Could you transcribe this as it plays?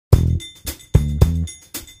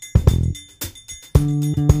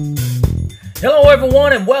Hello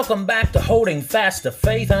everyone and welcome back to Holding Fast to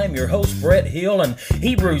Faith. I'm your host Brett Hill, and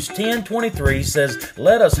Hebrews 10:23 says,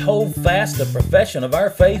 "Let us hold fast the profession of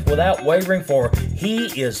our faith without wavering, for He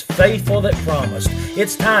is faithful that promised."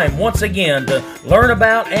 It's time once again to learn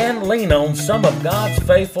about and lean on some of God's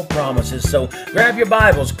faithful promises. So grab your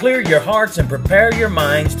Bibles, clear your hearts, and prepare your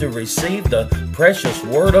minds to receive the precious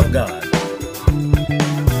Word of God.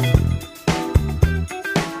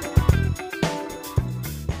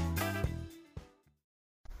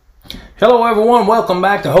 Hello everyone, welcome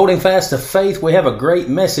back to Holding Fast to Faith. We have a great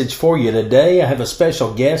message for you today. I have a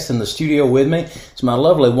special guest in the studio with me. It's my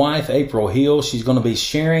lovely wife, April Hill. She's going to be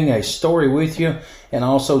sharing a story with you and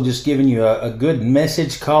also just giving you a good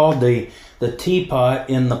message called the Teapot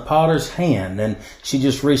in the Potter's Hand. And she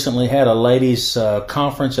just recently had a ladies'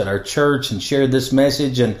 conference at our church and shared this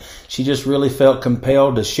message, and she just really felt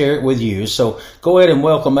compelled to share it with you. So go ahead and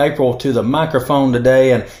welcome April to the microphone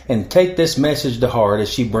today and take this message to heart as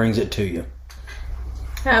she brings it to you.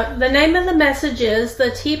 The name of the message is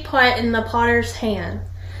The Teapot in the Potter's Hand.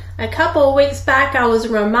 A couple of weeks back I was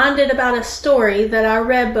reminded about a story that I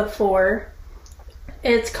read before.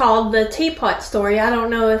 It's called the Teapot story. I don't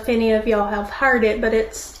know if any of y'all have heard it, but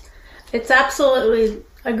it's absolutely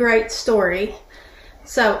a great story.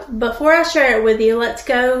 So before I share it with you, let's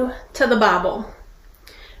go to the Bible.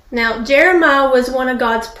 Now, Jeremiah was one of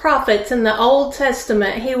God's prophets in the Old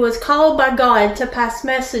Testament. He was called by God to pass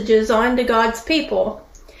messages on to God's people.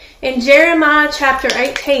 In Jeremiah chapter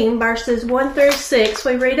 18, verses 1 through 6,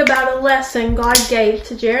 we read about a lesson God gave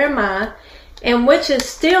to Jeremiah, and which is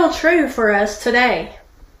still true for us today.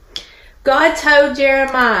 God told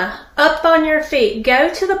Jeremiah, "Up on your feet, go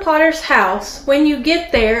to the potter's house. When you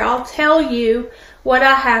get there, I'll tell you what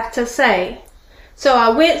I have to say." So I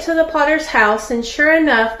went to the potter's house, and sure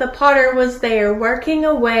enough, the potter was there working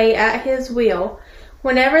away at his wheel.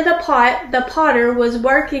 Whenever the pot the potter was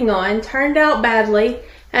working on turned out badly,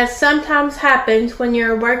 as sometimes happens when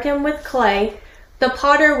you're working with clay, the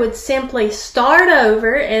potter would simply start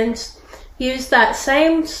over and use that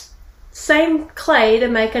same clay to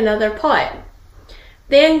make another pot.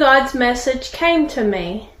 Then God's message came to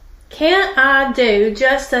me. Can't I do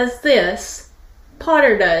just as this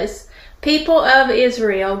potter does? People of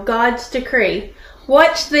Israel, God's decree.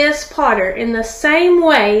 Watch this potter. In the same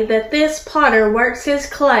way that this potter works his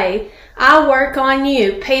clay, I work on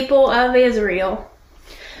you, people of Israel.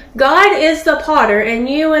 God is the potter, and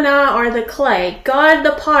you and I are the clay. God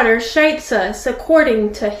the potter shapes us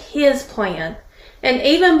according to His plan. And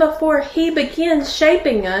even before He begins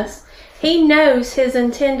shaping us, He knows His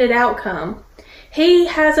intended outcome. He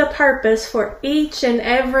has a purpose for each and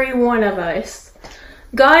every one of us.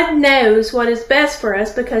 God knows what is best for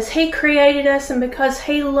us because He created us and because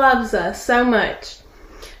He loves us so much.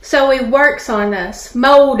 So He works on us,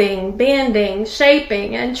 molding, bending,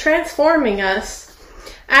 shaping, and transforming us.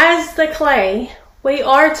 As the clay, we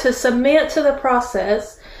are to submit to the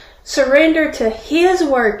process, surrender to His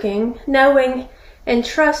working, knowing and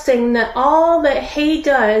trusting that all that He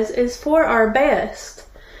does is for our best.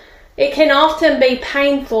 It can often be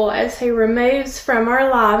painful as He removes from our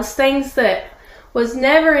lives things that was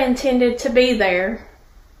never intended to be there,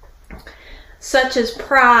 such as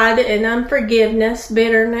pride and unforgiveness,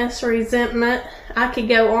 bitterness, resentment. I could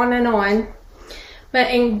go on and on. But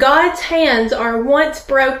in God's hands are once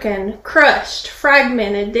broken, crushed,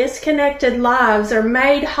 fragmented, disconnected lives are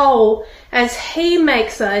made whole as He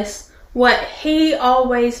makes us what He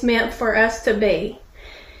always meant for us to be.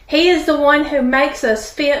 He is the one who makes us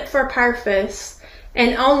fit for purpose,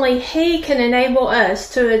 and only He can enable us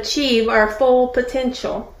to achieve our full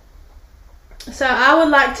potential. So I would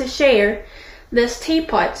like to share this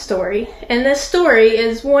Teapot story, and this story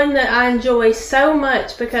is one that I enjoy so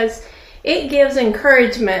much because it gives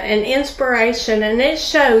encouragement and inspiration, and it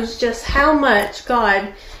shows just how much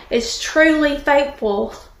God is truly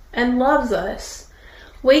faithful and loves us.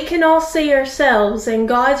 We can all see ourselves in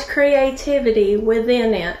God's creativity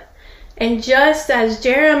within it. And just as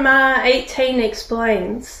Jeremiah 18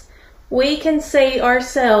 explains, we can see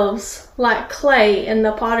ourselves like clay in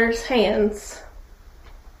the potter's hands.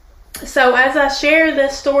 So as I share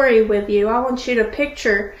this story with you, I want you to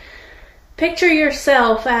picture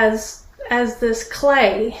yourself as this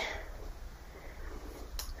clay.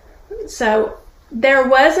 So there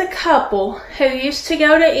was a couple who used to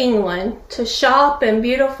go to England to shop in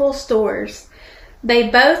beautiful stores. They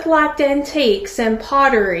both liked antiques and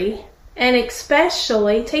pottery, and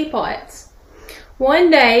especially teapots. One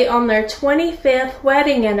day on their 25th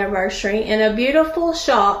wedding anniversary in a beautiful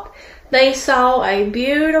shop, they saw a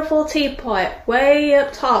beautiful teapot way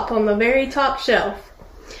up top on the very top shelf.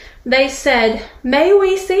 They said, "May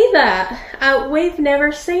we see that? We've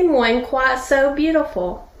never seen one quite so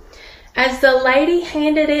beautiful." As the lady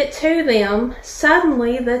handed it to them,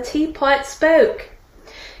 suddenly the teapot spoke.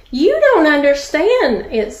 "You don't understand,"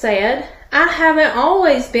 it said. "I haven't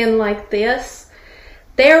always been like this.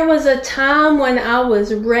 There was a time when I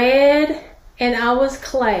was red and I was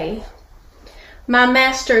clay. My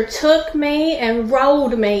master took me and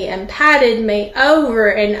rolled me and patted me over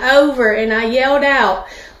and over, and I yelled out,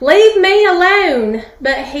 'Leave me alone!'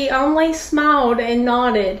 But he only smiled and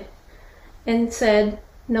nodded and said,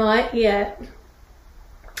 'Not yet.'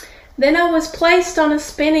 Then I was placed on a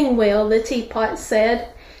spinning wheel," the teapot said,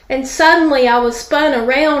 "and suddenly I was spun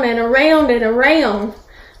around and around and around.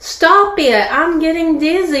 'Stop it! I'm getting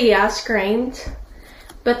dizzy!' I screamed.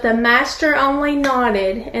 But the master only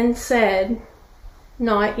nodded and said,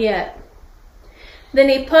 'Not yet.' Then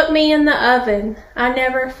he put me in the oven. I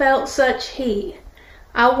never felt such heat.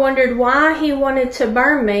 I wondered why he wanted to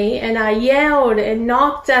burn me, and I yelled and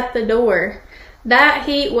knocked at the door. That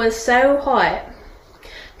heat was so hot."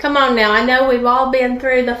 Come on now, I know we've all been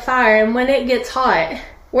through the fire, and when it gets hot,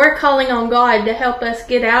 we're calling on God to help us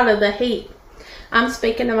get out of the heat. I'm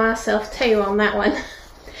speaking to myself too on that one.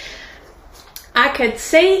 I could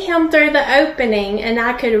see him through the opening, and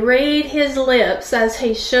I could read his lips as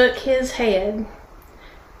he shook his head.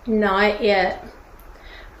 Not yet.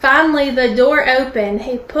 Finally, the door opened.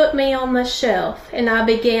 He put me on the shelf, and I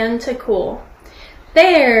began to cool.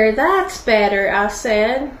 "There, that's better," I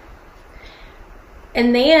said.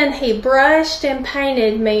 And then he brushed and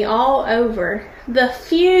painted me all over. The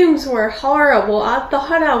fumes were horrible. I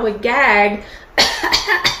thought I would gag.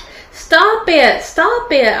 "Stop it,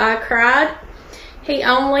 stop it," I cried. He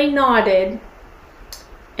only nodded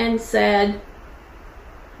and said,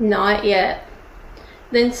 "Not yet."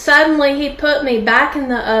 Then suddenly he put me back in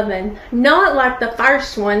the oven. Not like the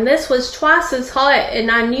first one. This was twice as hot,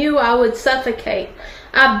 and I knew I would suffocate.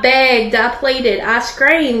 I begged, I pleaded, I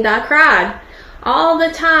screamed, I cried. All the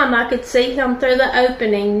time I could see him through the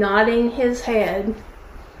opening, nodding his head,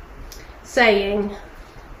 saying,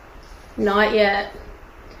 "Not yet."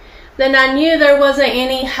 Then I knew there wasn't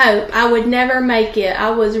any hope. I would never make it. I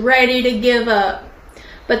was ready to give up.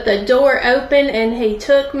 But the door opened and he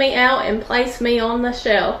took me out and placed me on the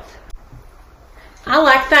shelf. I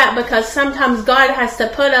like that because sometimes God has to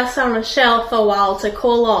put us on a shelf a while to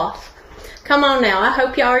cool off. Come on now, I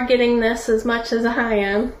hope y'all are getting this as much as I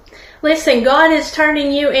am. Listen, God is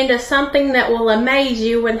turning you into something that will amaze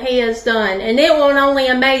you when He is done. And it won't only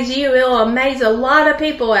amaze you, it will amaze a lot of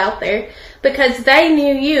people out there because they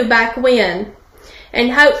knew you back when.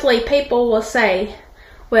 And hopefully people will say,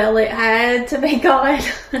 well, it had to be God.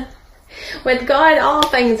 With God, all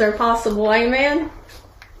things are possible. Amen.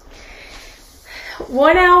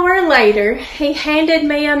 1 hour later, he handed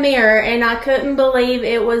me a mirror and I couldn't believe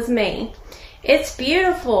it was me. It's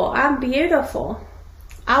beautiful. I'm beautiful.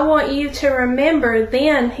 I want you to remember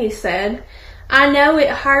then, he said. I know it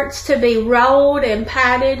hurts to be rolled and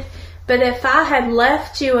patted, but if I had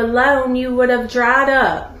left you alone, you would have dried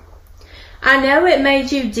up. I know it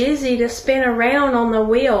made you dizzy to spin around on the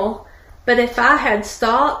wheel, but if I had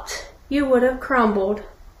stopped, you would have crumbled.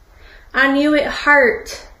 I knew it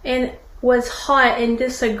hurt and was hot and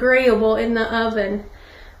disagreeable in the oven,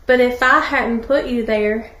 but if I hadn't put you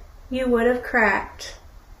there, you would have cracked.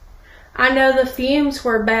 I know the fumes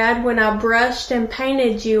were bad when I brushed and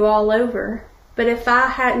painted you all over, but if I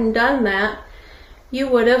hadn't done that, you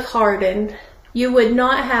would have hardened. You would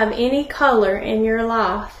not have any color in your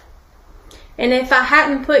life. And if I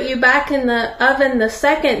hadn't put you back in the oven the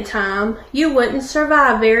second time, you wouldn't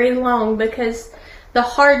survive very long because the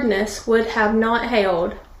hardness would have not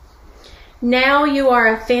held. Now you are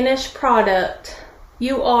a finished product.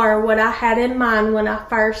 You are what I had in mind when I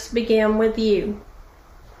first began with you.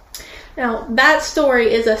 Now, that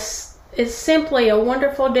story is simply a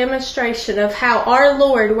wonderful demonstration of how our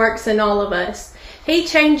Lord works in all of us. He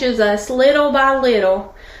changes us little by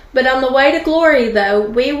little. But on the way to glory, though,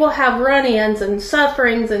 we will have run-ins and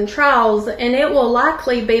sufferings and trials, and it will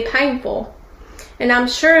likely be painful. And I'm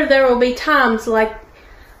sure there will be times like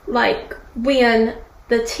when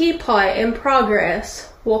the teapot in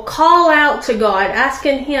progress will call out to God,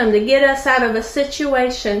 asking Him to get us out of a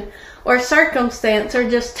situation or circumstance or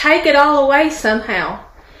just take it all away somehow.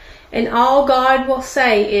 And all God will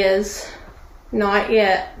say is, not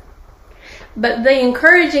yet. But the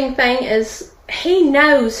encouraging thing is, He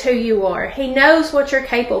knows who you are. He knows what you're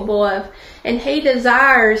capable of. And He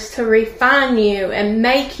desires to refine you and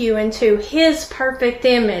make you into His perfect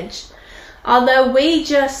image. Although we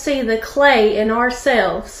just see the clay in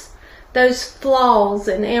ourselves, those flaws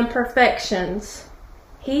and imperfections.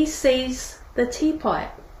 He sees the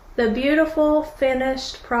teapot, the beautiful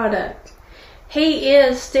finished product. He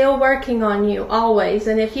is still working on you always,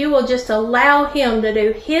 and if you will just allow him to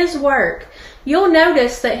do his work, you'll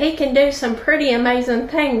notice that he can do some pretty amazing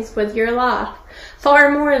things with your life,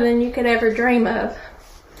 far more than you could ever dream of.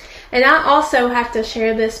 And I also have to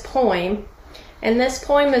share this poem, and this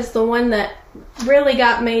poem is the one that really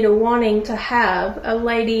got me to wanting to have a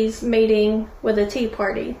ladies' meeting with a tea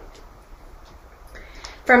party.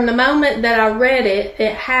 From the moment that I read it,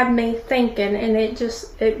 it had me thinking, and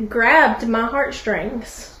it grabbed my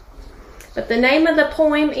heartstrings. But the name of the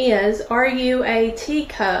poem is, Are You a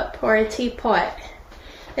Teacup or a Teapot?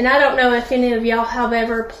 And I don't know if any of y'all have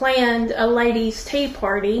ever planned a ladies' tea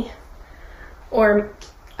party, or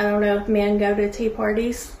I don't know if men go to tea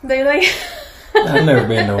parties, do they? I've never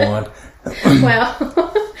been to one.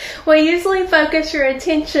 Well, we usually focus your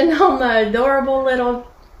attention on the adorable little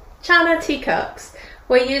china teacups.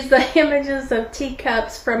 We use the images of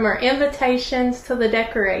teacups from our invitations to the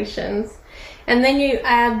decorations. And then you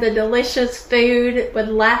add the delicious food with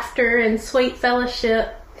laughter and sweet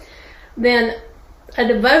fellowship. Then a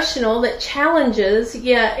devotional that challenges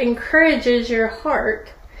yet encourages your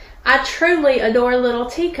heart. I truly adore little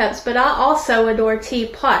teacups, but I also adore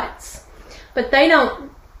teapots. But they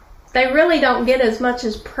really don't get as much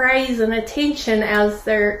as praise and attention as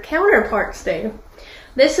their counterparts do.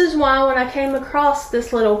 This is why when I came across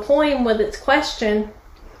this little poem with its question,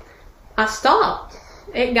 I stopped.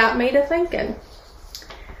 It got me to thinking.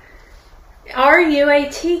 Are you a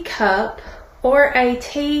teacup or a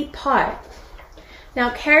teapot? Now,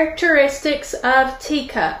 characteristics of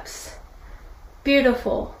teacups.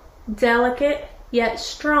 Beautiful, delicate, yet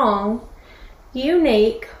strong,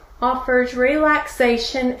 unique, offers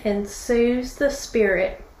relaxation and soothes the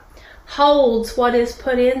spirit, holds what is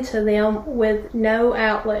put into them with no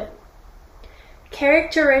outlet.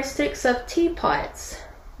 Characteristics of teapots.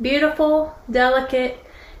 Beautiful, delicate,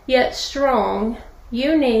 yet strong,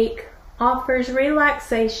 unique, offers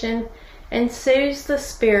relaxation and soothes the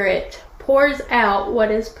spirit, pours out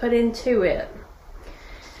what is put into it.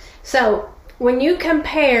 So, when you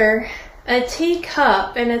compare a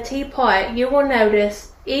teacup and a teapot, you will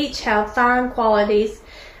notice each have fine qualities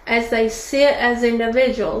as they sit as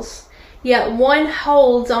individuals, yet one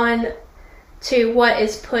holds on to what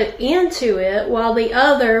is put into it while the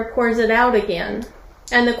other pours it out again.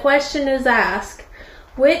 And the question is asked,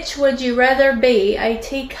 which would you rather be, a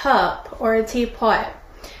teacup or a teapot?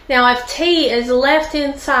 Now, if tea is left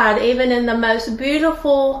inside, even in the most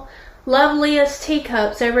beautiful, loveliest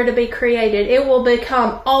teacups ever to be created, it will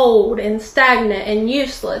become old and stagnant and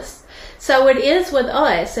useless. So it is with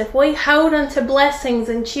us. If we hold unto blessings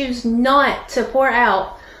and choose not to pour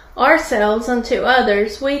out ourselves unto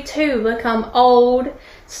others, we too become old,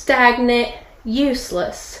 stagnant,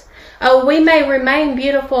 useless. Oh, we may remain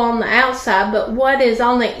beautiful on the outside, but what is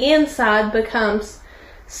on the inside becomes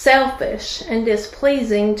selfish and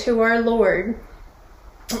displeasing to our Lord.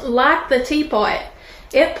 Like the teapot,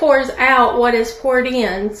 it pours out what is poured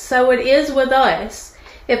in, so it is with us.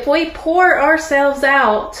 If we pour ourselves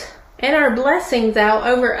out and our blessings out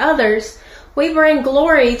over others, we bring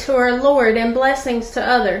glory to our Lord and blessings to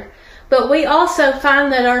others. But we also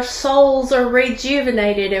find that our souls are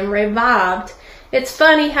rejuvenated and revived. It's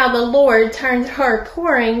funny how the Lord turns our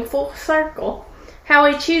pouring full circle, how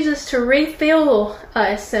He chooses to refill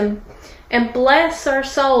us and bless our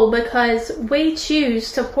soul because we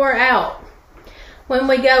choose to pour out. When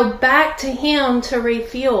we go back to Him to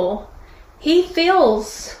refuel, He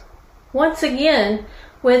fills once again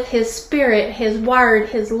with His Spirit, His Word,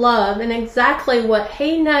 His love, and exactly what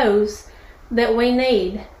He knows that we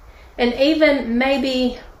need. And even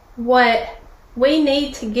maybe what we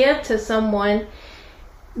need to give to someone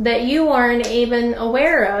that you aren't even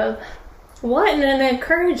aware of. What an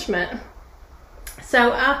encouragement.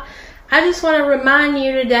 So I just want to remind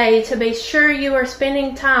you today to be sure you are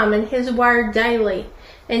spending time in His Word daily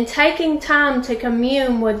and taking time to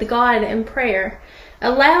commune with God in prayer.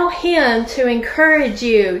 Allow Him to encourage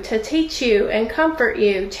you, to teach you and comfort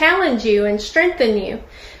you, challenge you and strengthen you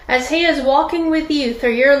as He is walking with you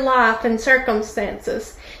through your life and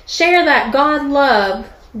circumstances. Share that God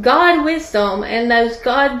love, God wisdom, and those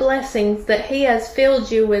God blessings that He has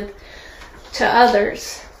filled you with to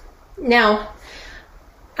others. Now,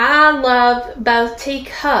 I love both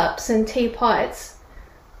teacups and teapots,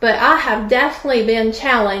 but I have definitely been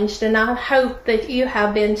challenged, and I hope that you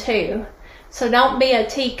have been too. So don't be a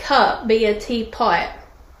teacup, be a teapot.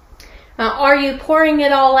 Are you pouring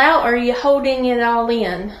it all out, or are you holding it all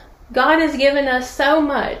in? God has given us so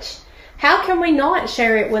much. How can we not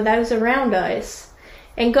share it with those around us?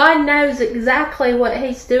 And God knows exactly what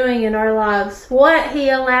He's doing in our lives, what He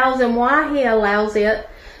allows and why He allows it,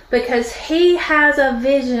 because He has a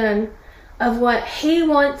vision of what He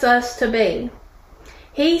wants us to be.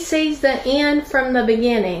 He sees the end from the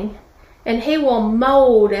beginning, and He will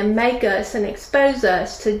mold and make us and expose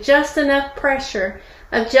us to just enough pressure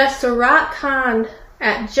of just the right kind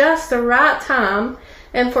at just the right time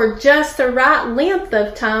and for just the right length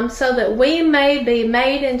of time, so that we may be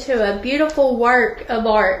made into a beautiful work of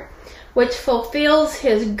art which fulfills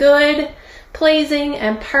His good, pleasing,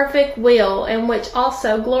 and perfect will, and which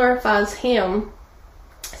also glorifies Him.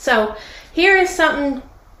 So here is something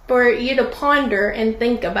for you to ponder and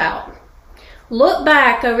think about. Look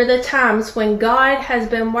back over the times when God has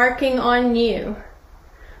been working on you.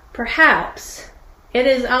 Perhaps it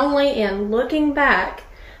is only in looking back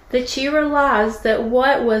that you realize that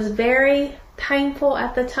what was very painful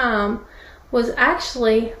at the time was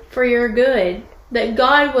actually for your good, that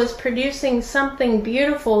God was producing something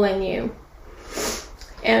beautiful in you.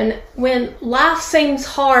 And when life seems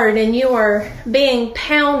hard and you are being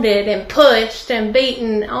pounded and pushed and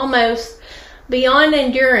beaten almost beyond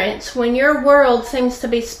endurance, when your world seems to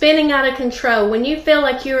be spinning out of control, when you feel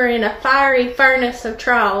like you are in a fiery furnace of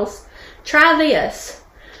trials, try this.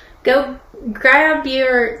 Go grab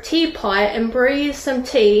your teapot and brew some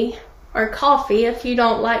tea or coffee if you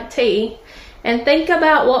don't like tea, and think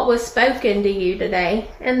about what was spoken to you today,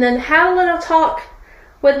 and then have a little talk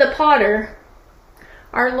with the potter,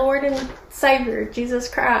 our Lord and Savior, Jesus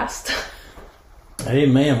Christ.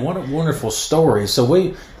 Amen. What a wonderful story. So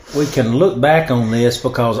we can look back on this,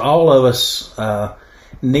 because all of us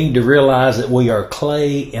need to realize that we are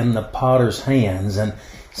clay in the potter's hands. And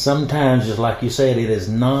sometimes, just like you said, it is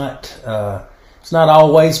not it's not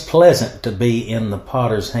always pleasant to be in the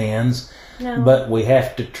potter's hands. No. But we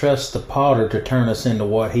have to trust the potter to turn us into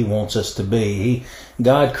what He wants us to be.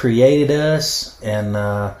 God created us,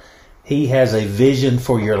 and He has a vision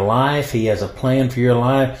for your life. He has a plan for your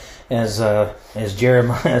life. As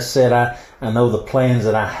Jeremiah said, I know the plans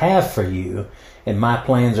that I have for you, and my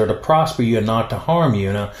plans are to prosper you and not to harm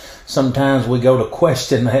you. Now, sometimes we go to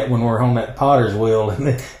question that when we're on that potter's wheel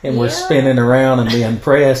and we're spinning around and being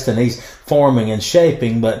pressed, and He's forming and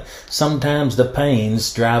shaping. But sometimes the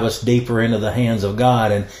pains drive us deeper into the hands of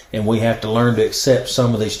God, and we have to learn to accept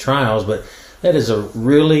some of these trials. But that is a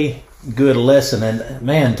really good lesson. And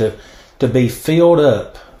man, to be filled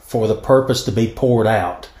up for the purpose to be poured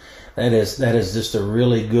out, that is just a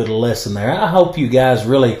really good lesson there. I hope you guys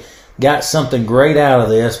really got something great out of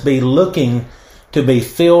this. Be looking to be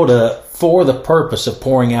filled up for the purpose of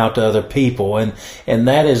pouring out to other people. And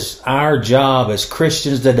that is our job as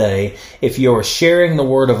Christians today. If you're sharing the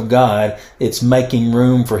Word of God, it's making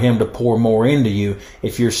room for Him to pour more into you.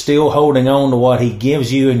 If you're still holding on to what He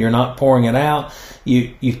gives you and you're not pouring it out,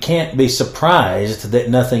 you can't be surprised that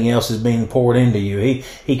nothing else is being poured into you.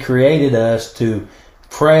 He created us to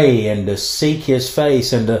pray and to seek His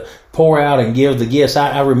face and to pour out and give the gifts.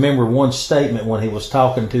 I remember one statement when He was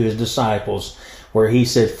talking to His disciples where He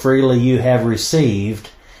said, freely you have received.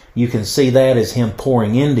 You can see that as Him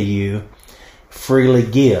pouring into you. Freely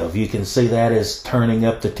give. You can see that as turning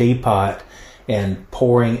up the teapot and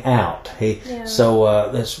pouring out.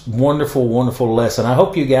 So that's wonderful, wonderful lesson. I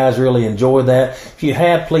hope you guys really enjoyed that. If you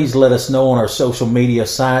have, please let us know on our social media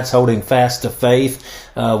sites, Holding Fast to Faith.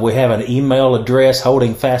 We have an email address,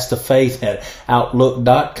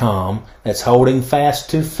 holdingfasttofaith@outlook.com. That's Holding Fast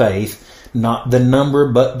to Faith, not the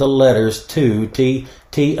number but the letters 2,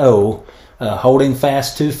 T-O. Holding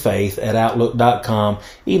Fast to Faith@outlook.com.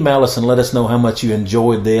 Email us and let us know how much you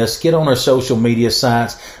enjoyed this. Get on our social media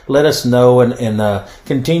sites. Let us know and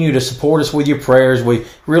continue to support us with your prayers. We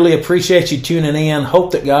really appreciate you tuning in.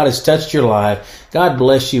 Hope that God has touched your life. God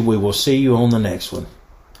bless you. We will see you on the next one.